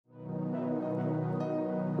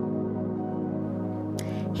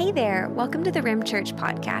Hey there, welcome to the Rim Church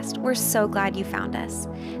podcast. We're so glad you found us.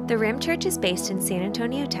 The Rim Church is based in San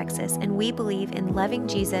Antonio, Texas, and we believe in loving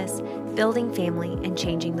Jesus, building family, and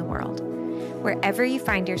changing the world. Wherever you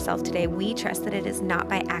find yourself today, we trust that it is not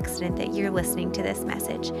by accident that you're listening to this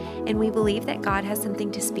message, and we believe that God has something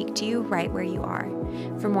to speak to you right where you are.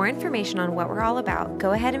 For more information on what we're all about,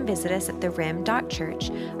 go ahead and visit us at therim.church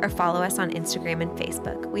or follow us on Instagram and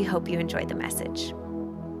Facebook. We hope you enjoy the message.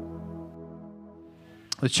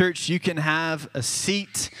 The church, you can have a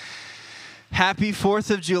seat. Happy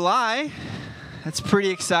 4th of July. That's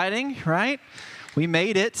pretty exciting, right? We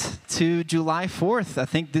made it to July 4th. I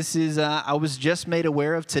think this is, I was just made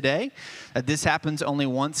aware of today that this happens only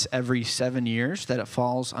once every 7 years, that it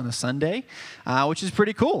falls on a Sunday, which is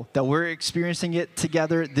pretty cool that we're experiencing it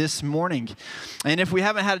together this morning. And if we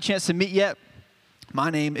haven't had a chance to meet yet,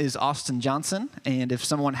 my name is Austin Johnson. And if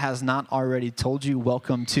someone has not already told you,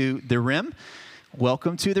 welcome to the Rim.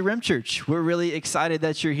 Welcome to the Rim Church. We're really excited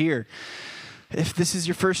that you're here. If this is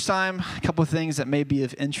your first time, a couple of things that may be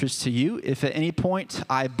of interest to you. If at any point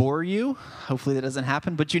I bore you, hopefully that doesn't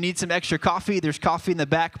happen, but you need some extra coffee, there's coffee in the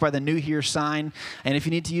back by the New Here sign. And if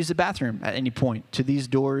you need to use the bathroom at any point, to these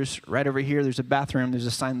doors right over here, there's a bathroom. There's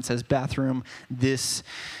a sign that says bathroom this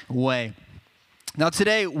way. Now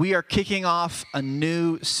today we are kicking off a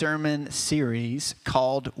new sermon series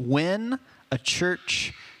called When a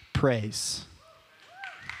Church Prays.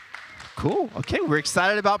 Cool. Okay, we're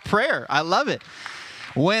excited about prayer. I love it.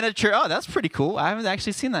 When a church, oh, that's pretty cool. I haven't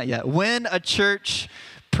actually seen that yet. When a church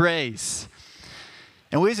prays.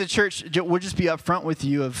 And we as a church, we'll just be upfront with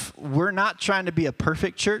you of we're not trying to be a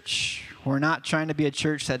perfect church. We're not trying to be a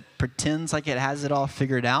church that pretends like it has it all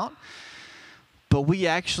figured out. But we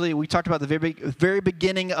talked about the very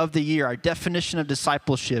beginning of the year. Our definition of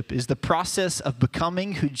discipleship is the process of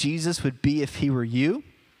becoming who Jesus would be if he were you,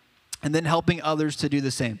 and then helping others to do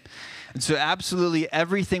the same. And so absolutely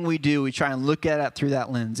everything we do, we try and look at it through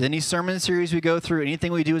that lens. Any sermon series we go through,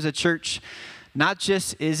 anything we do as a church, not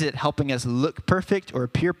just is it helping us look perfect or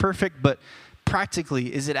appear perfect, but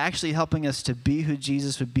practically, is it actually helping us to be who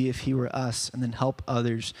Jesus would be if he were us, and then help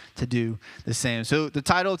others to do the same. So the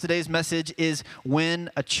title of today's message is When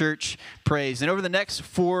a Church Prays. And over the next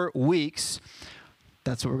 4 weeks,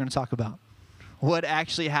 that's what we're going to talk about. What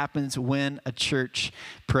actually happens when a church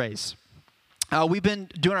prays. We've been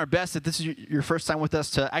doing our best, if this is your first time with us,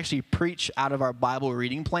 to actually preach out of our Bible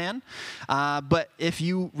reading plan. But if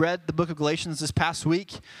you read the book of Galatians this past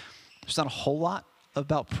week, there's not a whole lot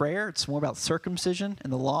about prayer. It's more about circumcision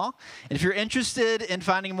and the law. And if you're interested in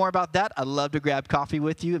finding more about that, I'd love to grab coffee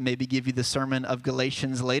with you and maybe give you the sermon of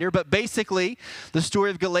Galatians later. But basically, the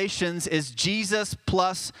story of Galatians is Jesus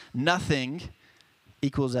plus nothing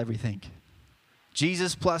equals everything.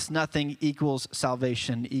 Jesus plus nothing equals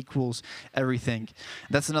salvation, equals everything.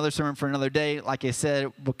 That's another sermon for another day, like I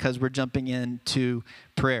said, because we're jumping into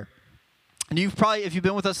prayer. And if you've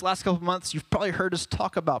been with us the last couple of months, you've probably heard us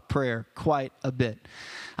talk about prayer quite a bit.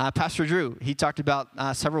 Pastor Drew, he talked about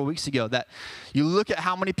several weeks ago that you look at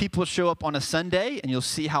how many people show up on a Sunday and you'll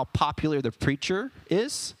see how popular the preacher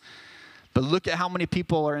is. But look at how many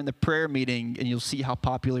people are in the prayer meeting and you'll see how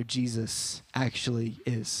popular Jesus actually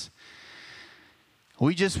is.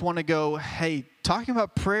 We just want to go, hey, talking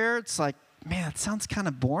about prayer, it's like, man, it sounds kind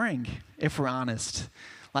of boring, if we're honest.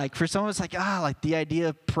 Like, for some of us, like the idea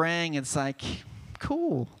of praying, it's like,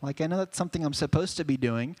 cool. Like, I know that's something I'm supposed to be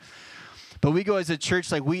doing. But we go as a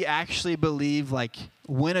church, like, we actually believe, like,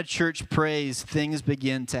 when a church prays, things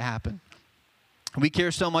begin to happen. We care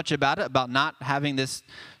so much about it, about not having this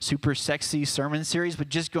super sexy sermon series, but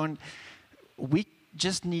just going, we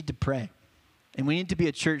just need to pray. And we need to be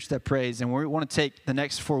a church that prays. And we want to take the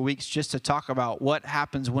next 4 weeks just to talk about what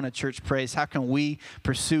happens when a church prays. How can we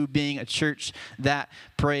pursue being a church that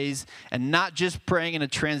prays, and not just praying in a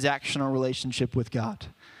transactional relationship with God.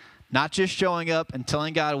 Not just showing up and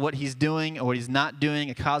telling God what he's doing or what he's not doing,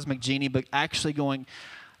 a cosmic genie, but actually going,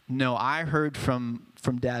 no, I heard from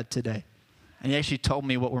Dad today. And he actually told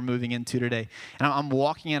me what we're moving into today. And I'm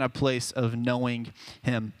walking in a place of knowing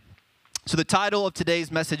him. So the title of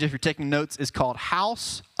today's message, if you're taking notes, is called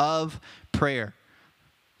House of Prayer.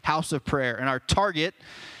 House of Prayer. And our target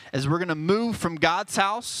is we're going to move from God's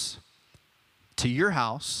house to your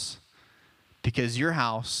house, because your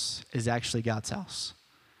house is actually God's house.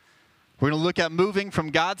 We're going to look at moving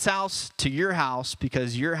from God's house to your house,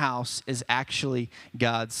 because your house is actually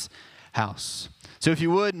God's house. So if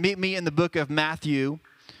you would, meet me in the book of Matthew,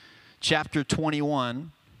 chapter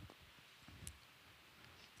 21.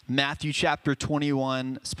 Matthew chapter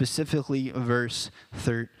 21, specifically verse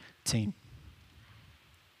 13.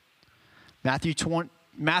 Matthew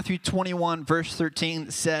Matthew 21, verse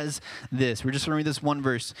 13 says this. We're just going to read this one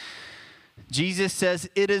verse. Jesus says,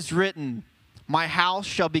 "It is written, my house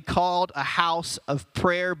shall be called a house of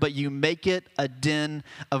prayer, but you make it a den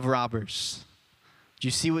of robbers." Do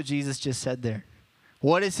you see what Jesus just said there?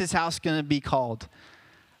 What is his house going to be called?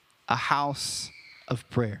 A house of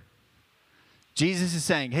prayer. Jesus is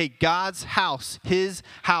saying, hey, God's house, his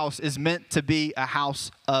house is meant to be a house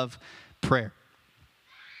of prayer.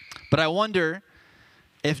 But I wonder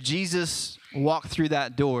if Jesus walked through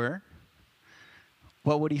that door,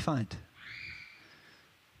 what would he find?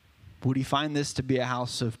 Would he find this to be a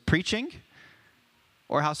house of preaching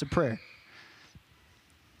or a house of prayer?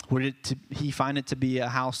 Would he find it to be a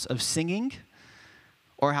house of singing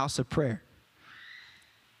or a house of prayer?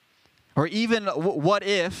 Or even, what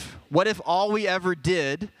if all we ever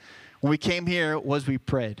did when we came here was we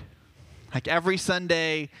prayed? Like every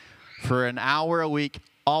Sunday for an hour a week,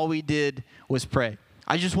 all we did was pray.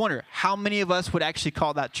 I just wonder, how many of us would actually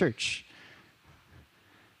call that church?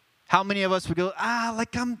 How many of us would go,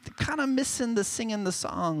 I'm kind of missing the singing the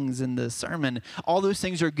songs and the sermon. All those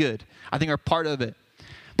things are good. I think are part of it.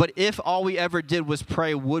 But if all we ever did was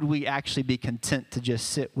pray, would we actually be content to just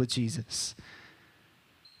sit with Jesus?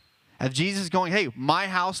 If Jesus is going, hey, my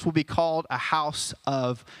house will be called a house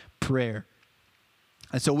of prayer.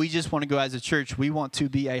 And so we just want to go as a church, we want to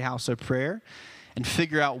be a house of prayer and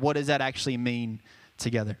figure out what does that actually mean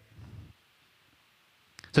together.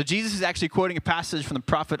 So Jesus is actually quoting a passage from the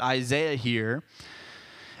prophet Isaiah here.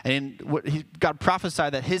 And God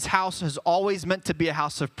prophesied that his house has always meant to be a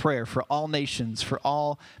house of prayer for all nations, for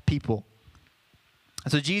all people.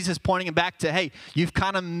 And so Jesus is pointing it back to, hey, you've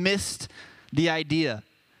kind of missed the idea.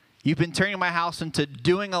 You've been turning my house into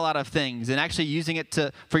doing a lot of things and actually using it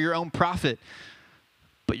for your own profit.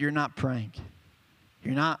 But you're not praying.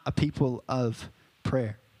 You're not a people of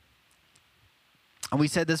prayer. And we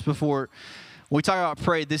said this before. When we talk about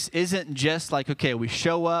pray, this isn't just like, okay, we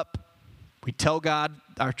show up, we tell God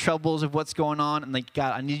our troubles of what's going on, and like,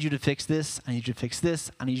 God, I need you to fix this. I need you to fix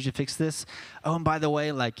this. I need you to fix this. Oh, and by the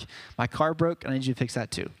way, like my car broke, and I need you to fix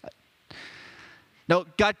that too. No,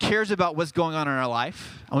 God cares about what's going on in our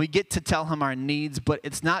life, and we get to tell him our needs, but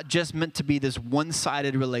it's not just meant to be this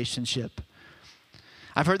one-sided relationship.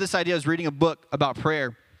 I've heard this idea. I was reading a book about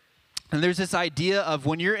prayer, and there's this idea of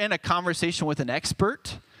when you're in a conversation with an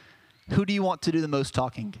expert, who do you want to do the most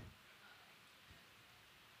talking?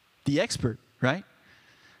 The expert, right?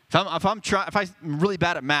 If I'm really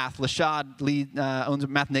bad at math, Lashad owns a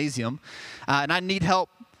Mathnasium, and I need help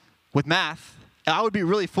with math, I would be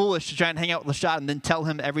really foolish to try and hang out with Lashad and then tell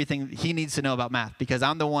him everything he needs to know about math because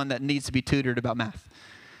I'm the one that needs to be tutored about math.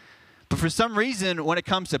 But for some reason, when it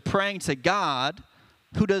comes to praying to God,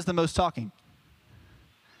 who does the most talking?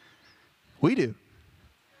 We do.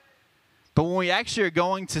 But when we actually are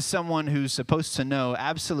going to someone who's supposed to know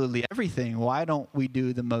absolutely everything, why don't we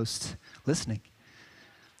do the most listening?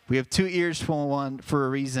 We have 2 ears for a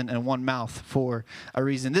reason and 1 mouth for a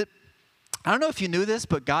reason. I don't know if you knew this,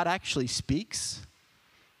 but God actually speaks.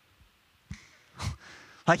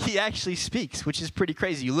 Like he actually speaks, which is pretty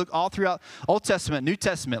crazy. You look all throughout Old Testament, New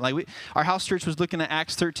Testament. Like our house church was looking at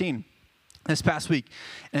Acts 13 this past week.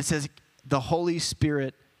 And it says, the Holy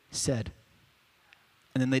Spirit said.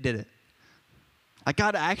 And then they did it. Like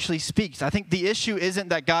God actually speaks. I think the issue isn't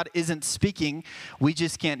that God isn't speaking. We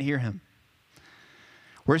just can't hear him.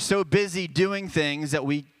 We're so busy doing things that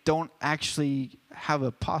we don't actually have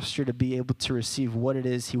a posture to be able to receive what it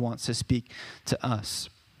is he wants to speak to us.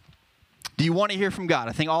 Do you want to hear from God?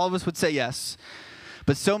 I think all of us would say yes.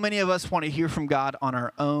 But so many of us want to hear from God on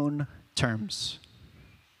our own terms.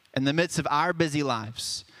 In the midst of our busy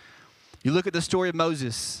lives. You look at the story of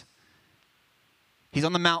Moses. He's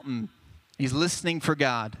on the mountain. He's listening for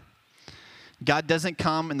God. God doesn't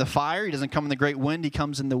come in the fire. He doesn't come in the great wind. He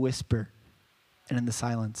comes in the whisper and in the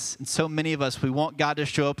silence. And so many of us, we want God to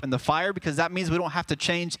show up in the fire because that means we don't have to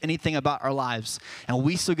change anything about our lives. And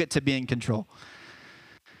we still get to be in control.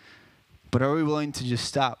 But are we willing to just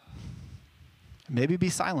stop? Maybe be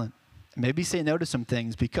silent. Maybe say no to some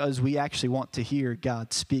things because we actually want to hear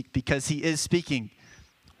God speak because he is speaking.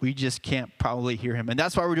 We just can't probably hear him. And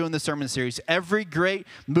that's why we're doing this sermon series. Every great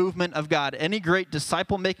movement of God, any great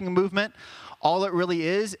disciple-making movement, all it really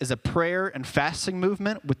is a prayer and fasting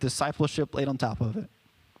movement with discipleship laid on top of it.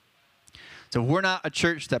 So we're not a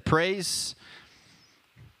church that prays.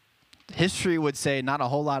 History would say not a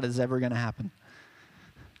whole lot is ever going to happen.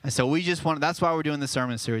 And so that's why we're doing this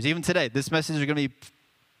sermon series. Even today, this message is going to be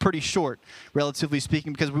pretty short, relatively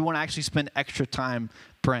speaking, because we want to actually spend extra time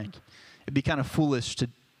praying. It'd be kind of foolish to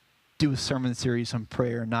do a sermon series on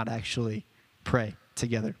prayer and not actually pray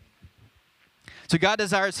together. So God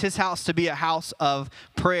desires his house to be a house of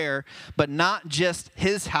prayer, but not just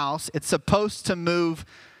his house. It's supposed to move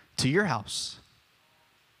to your house.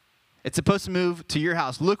 It's supposed to move to your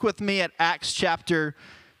house. Look with me at Acts chapter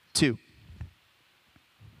 2.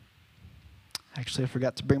 Actually, I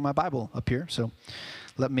forgot to bring my Bible up here, so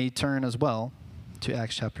let me turn as well to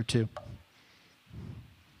Acts chapter 2.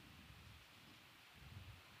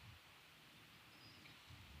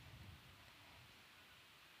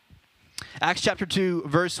 Acts chapter 2,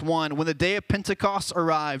 verse 1, when the day of Pentecost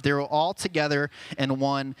arrived, they were all together in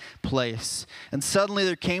one place. And suddenly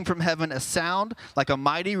there came from heaven a sound like a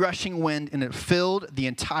mighty rushing wind, and it filled the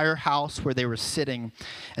entire house where they were sitting.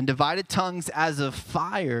 And divided tongues as of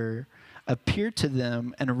fire appeared to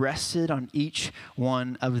them and rested on each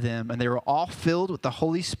one of them. And they were all filled with the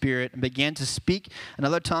Holy Spirit and began to speak in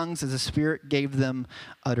other tongues as the Spirit gave them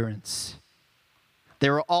utterance. They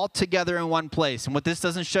were all together in one place. And what this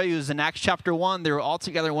doesn't show you is in Acts chapter 1, they were all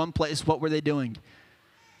together in one place. What were they doing?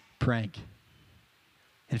 Praying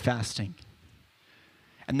and fasting.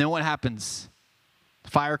 And then what happens?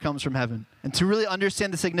 Fire comes from heaven. And to really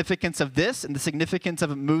understand the significance of this and the significance of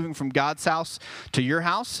it moving from God's house to your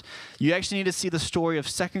house, you actually need to see the story of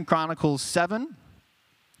 2 Chronicles 7.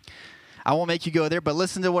 I won't make you go there, but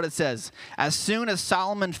listen to what it says. As soon as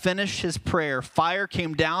Solomon finished his prayer, fire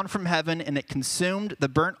came down from heaven, and it consumed the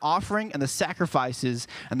burnt offering and the sacrifices,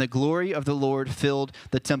 and the glory of the Lord filled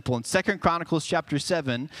the temple. In 2 Chronicles chapter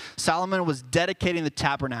 7, Solomon was dedicating the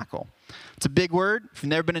tabernacle. It's a big word. If you've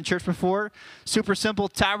never been in church before, super simple.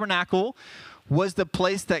 Tabernacle was the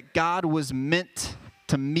place that God was meant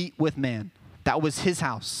to meet with man. That was his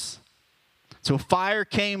house. So fire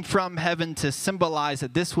came from heaven to symbolize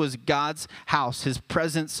that this was God's house. His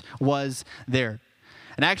presence was there.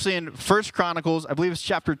 And actually in 1 Chronicles, I believe it's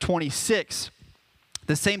chapter 26,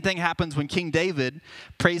 the same thing happens when King David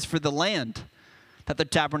prays for the land that the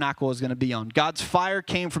tabernacle is going to be on. God's fire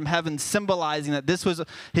came from heaven, symbolizing that this was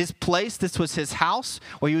his place, this was his house,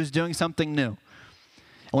 where he was doing something new.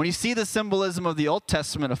 And when you see the symbolism of the Old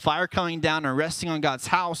Testament, of fire coming down and resting on God's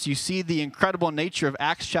house, you see the incredible nature of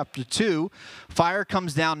Acts chapter 2. Fire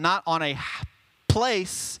comes down not on a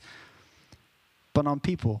place, but on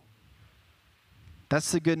people.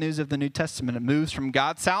 That's the good news of the New Testament. It moves from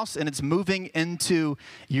God's house, and it's moving into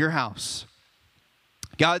your house.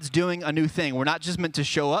 God's doing a new thing. We're not just meant to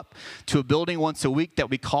show up to a building once a week that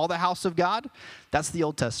we call the house of God. That's the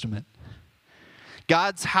Old Testament.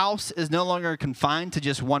 God's house is no longer confined to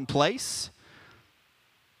just one place.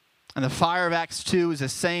 And the fire of Acts 2 is the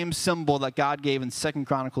same symbol that God gave in 2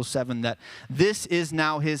 Chronicles 7, that this is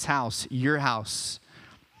now his house, your house.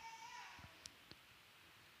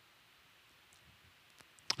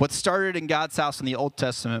 What started in God's house in the Old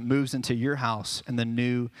Testament moves into your house in the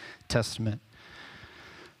New Testament.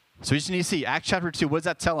 So we just need to see, Acts chapter 2, what does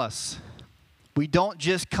that tell us? We don't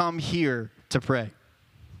just come here to pray.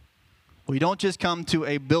 We don't just come to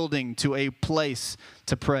a building, to a place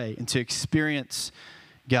to pray and to experience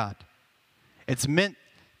God. It's meant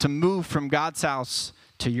to move from God's house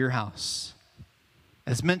to your house.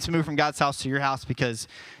 It's meant to move from God's house to your house because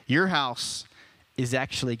your house is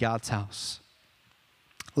actually God's house.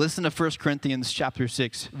 Listen to 1 Corinthians chapter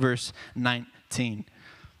 6, verse 19.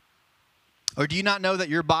 Or do you not know that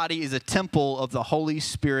your body is a temple of the Holy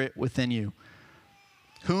Spirit within you,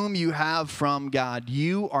 whom you have from God?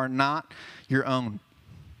 You are not your own.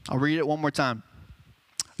 I'll read it one more time.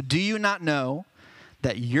 Do you not know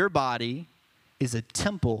that your body is a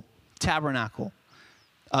temple, tabernacle,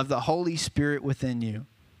 of the Holy Spirit within you,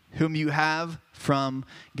 whom you have from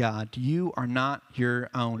God? You are not your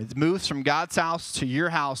own. It moves from God's house to your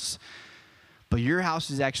house, but your house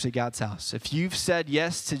is actually God's house. If you've said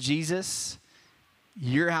yes to Jesus,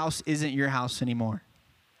 your house isn't your house anymore.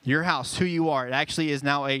 Your house, who you are, it actually is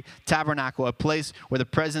now a tabernacle, a place where the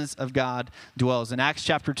presence of God dwells. And Acts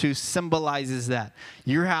chapter 2 symbolizes that.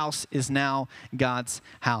 Your house is now God's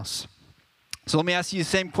house. So let me ask you the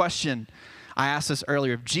same question I asked this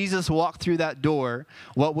earlier. If Jesus walked through that door,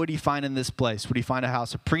 what would he find in this place? Would he find a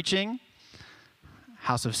house of preaching,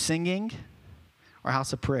 house of singing, or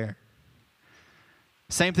house of prayer?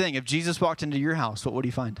 Same thing. If Jesus walked into your house, what would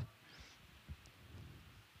he find?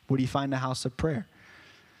 Would he find a house of prayer?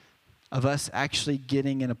 Of us actually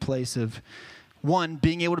getting in a place of, one,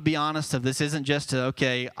 being able to be honest of this isn't just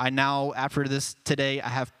okay, I now, after this today, I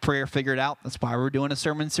have prayer figured out. That's why we're doing a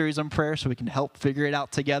sermon series on prayer, so we can help figure it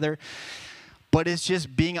out together. But it's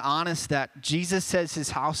just being honest that Jesus says his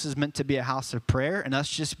house is meant to be a house of prayer, and us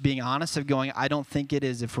just being honest of going, I don't think it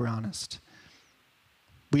is if we're honest.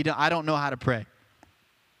 I don't know how to pray.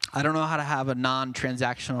 I don't know how to have a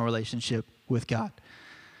non-transactional relationship with God.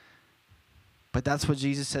 But that's what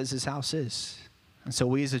Jesus says his house is. And so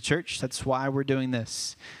we as a church, that's why we're doing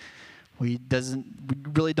this. We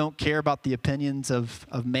really don't care about the opinions of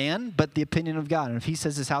man, but the opinion of God. And if he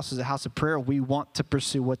says his house is a house of prayer, we want to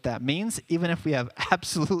pursue what that means, even if we have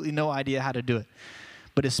absolutely no idea how to do it.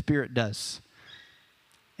 But his Spirit does.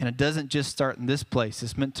 And it doesn't just start in this place.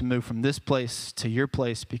 It's meant to move from this place to your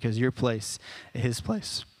place, because your place is his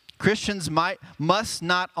place. Christians must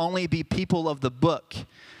not only be people of the book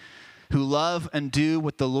who love and do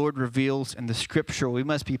what the Lord reveals in the Scripture. We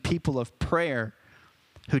must be people of prayer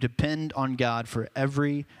who depend on God for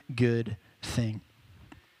every good thing.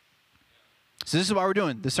 So this is why we're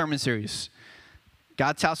doing this sermon series.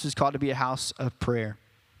 God's house is called to be a house of prayer.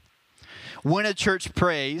 When a church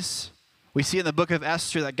prays, we see in the book of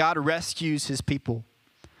Esther that God rescues his people.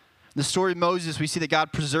 In the story of Moses, we see that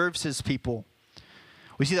God preserves his people.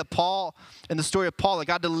 We see that in the story of Paul, that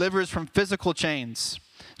God delivers from physical chains.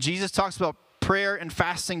 Jesus talks about prayer and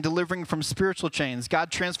fasting delivering from spiritual chains.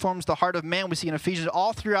 God transforms the heart of man. We see in Ephesians,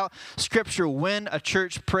 all throughout Scripture, when a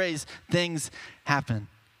church prays, things happen.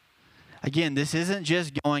 Again, this isn't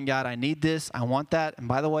just going, God, I need this, I want that. And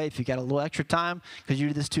by the way, if you got a little extra time, because you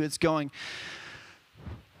do this too, it's going,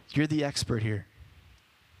 you're the expert here.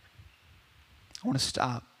 I want to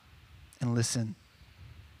stop and listen.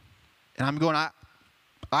 And I'm going,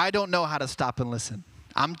 I don't know how to stop and listen.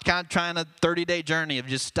 I'm kind of trying a 30-day journey of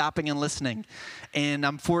just stopping and listening. And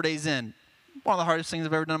I'm 4 days in. One of the hardest things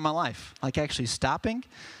I've ever done in my life. Like actually stopping.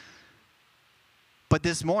 But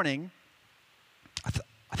this morning,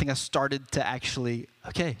 I think I started to actually,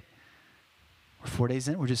 okay, we're 4 days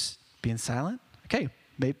in. We're just being silent. Okay,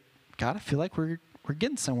 maybe, God, I feel like we're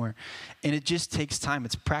getting somewhere. And it just takes time.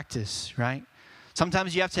 It's practice, right?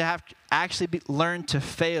 Sometimes you have to actually learn to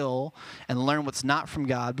fail and learn what's not from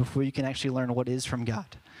God before you can actually learn what is from God.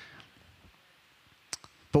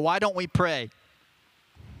 But why don't we pray?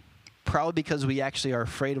 Probably because we actually are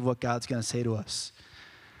afraid of what God's going to say to us.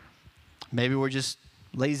 Maybe we're just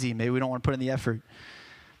lazy. Maybe we don't want to put in the effort.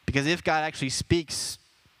 Because if God actually speaks,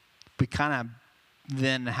 we kind of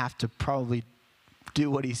then have to probably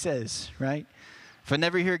do what he says, right? If I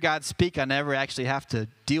never hear God speak, I never actually have to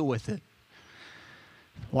deal with it.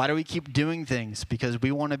 Why do we keep doing things? Because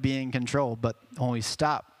we want to be in control. But when we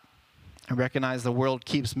stop and recognize the world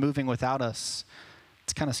keeps moving without us,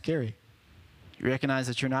 it's kind of scary. You recognize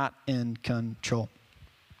that you're not in control.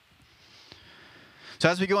 So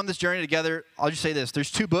as we go on this journey together, I'll just say this.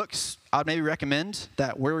 There's 2 books I would maybe recommend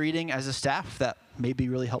that we're reading as a staff that may be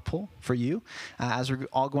really helpful for you as we're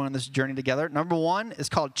all going on this journey together. Number 1 is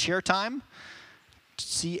called Chair Time.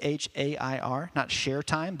 C-H-A-I-R. Not share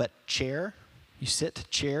time, but chair. You sit,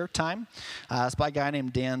 chair time. It's by a guy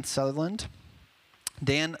named Dan Sutherland.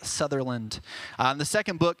 Dan Sutherland. The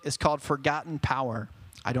second book is called Forgotten Power.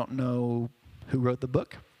 I don't know who wrote the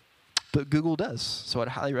book, but Google does. So I'd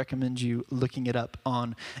highly recommend you looking it up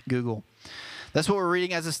on Google. That's what we're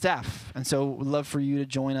reading as a staff. And so we'd love for you to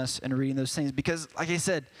join us in reading those things. Because, like I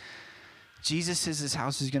said, Jesus says his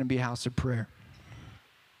house is going to be a house of prayer.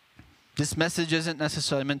 This message isn't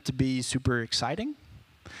necessarily meant to be super exciting.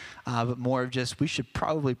 But more of just, we should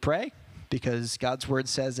probably pray, because God's word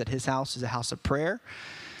says that his house is a house of prayer,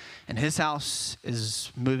 and his house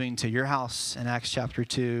is moving to your house in Acts chapter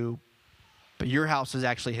 2, but your house is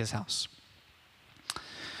actually his house.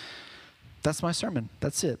 That's my sermon.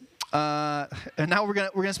 That's it. And now we're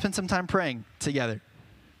gonna spend some time praying together.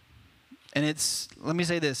 And let me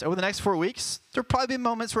say this, over the next 4 weeks, there'll probably be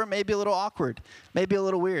moments where it may be a little awkward, maybe a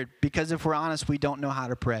little weird, because if we're honest, we don't know how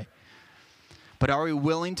to pray. But are we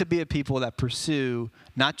willing to be a people that pursue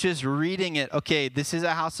not just reading it, okay, this is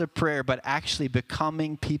a house of prayer, but actually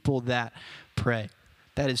becoming people that pray?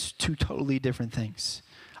 That is 2 totally different things.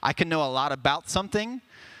 I can know a lot about something,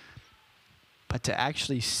 but to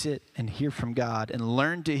actually sit and hear from God and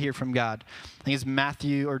learn to hear from God. I think it's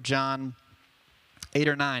Matthew or John 8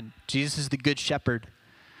 or 9. Jesus is the good shepherd.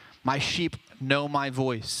 My sheep know my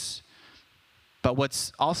voice. But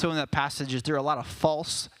what's also in that passage is there are a lot of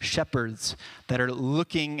false shepherds that are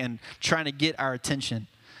looking and trying to get our attention.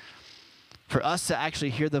 For us to actually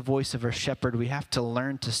hear the voice of our shepherd, we have to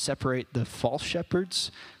learn to separate the false shepherds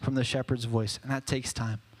from the shepherd's voice, and that takes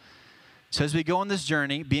time. So as we go on this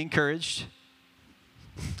journey, be encouraged.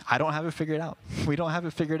 I don't have it figured out. We don't have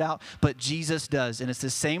it figured out, but Jesus does. And it's the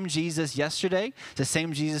same Jesus yesterday, it's the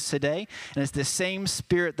same Jesus today, and it's the same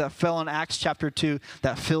Spirit that fell in Acts chapter 2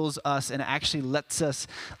 that fills us and actually lets us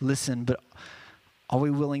listen. But are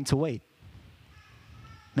we willing to wait?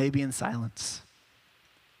 Maybe in silence.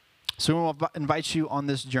 So we will invite you on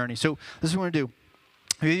this journey. So this is what we're going to do.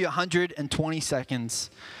 I'll give you 120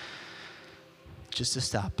 seconds just to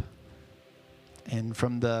stop and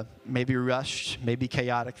from the maybe rushed, maybe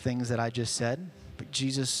chaotic things that I just said. But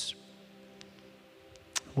Jesus,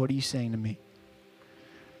 what are you saying to me?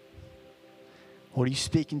 What are you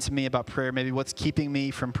speaking to me about prayer? Maybe what's keeping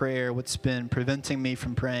me from prayer? What's been preventing me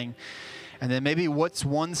from praying? And then maybe what's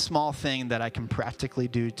one small thing that I can practically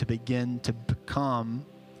do to begin to become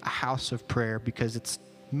a house of prayer, because it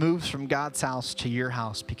moves from God's house to your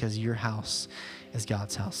house, because your house is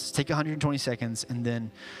God's house. Take 120 seconds, and then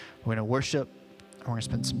we're going to worship, and we're going to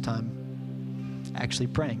spend some time actually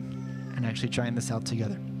praying and actually trying this out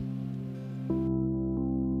together.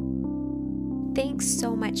 Thanks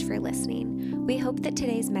so much for listening. We hope that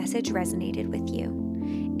today's message resonated with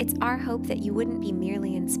you. It's our hope that you wouldn't be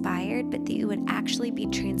merely inspired, but that you would actually be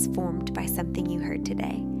transformed by something you heard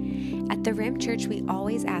today. At the Rim Church, we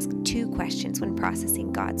always ask 2 questions when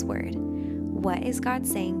processing God's Word. What is God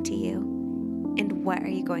saying to you? And what are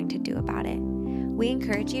you going to do about it? We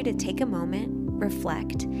encourage you to take a moment,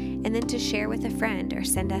 reflect, and then to share with a friend or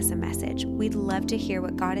send us a message. We'd love to hear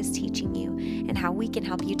what God is teaching you and how we can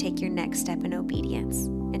help you take your next step in obedience.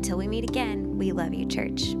 Until we meet again, we love you,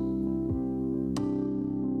 church.